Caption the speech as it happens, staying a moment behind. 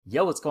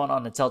Yo, what's going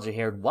on? Intelligent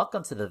here, and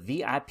welcome to the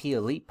VIP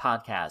Elite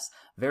Podcast.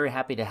 Very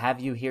happy to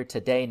have you here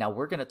today. Now,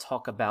 we're going to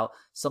talk about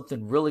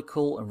something really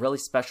cool and really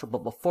special,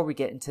 but before we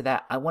get into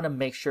that, I want to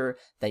make sure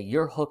that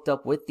you're hooked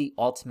up with the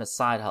ultimate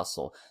side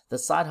hustle. The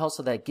side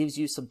hustle that gives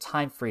you some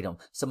time freedom,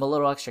 a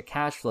little extra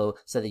cash flow,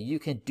 so that you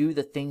can do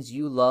the things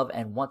you love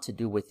and want to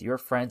do with your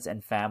friends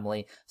and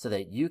family, so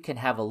that you can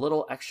have a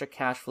little extra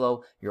cash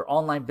flow, your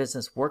online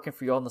business working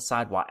for you on the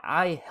side while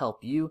I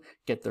help you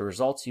get the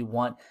results you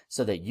want,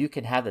 so that you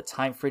can have the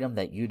time freedom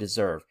that you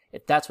deserve.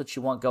 If that's what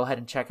you want, go ahead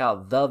and check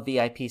out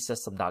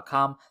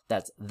thevipsystem.com.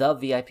 That's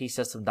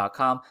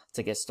thevipsystem.com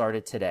to get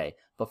started today.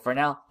 But for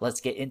now,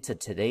 let's get into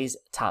today's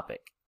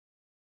topic.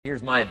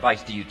 Here's my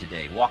advice to you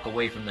today. Walk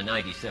away from the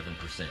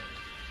 97%.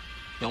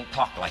 Don't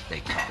talk like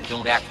they talk.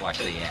 Don't act like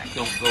they act.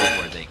 Don't go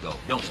where they go.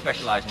 Don't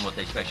specialize in what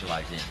they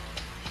specialize in.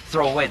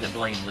 Throw away the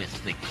blame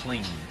list they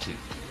cling to.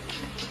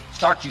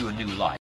 Start you a new life.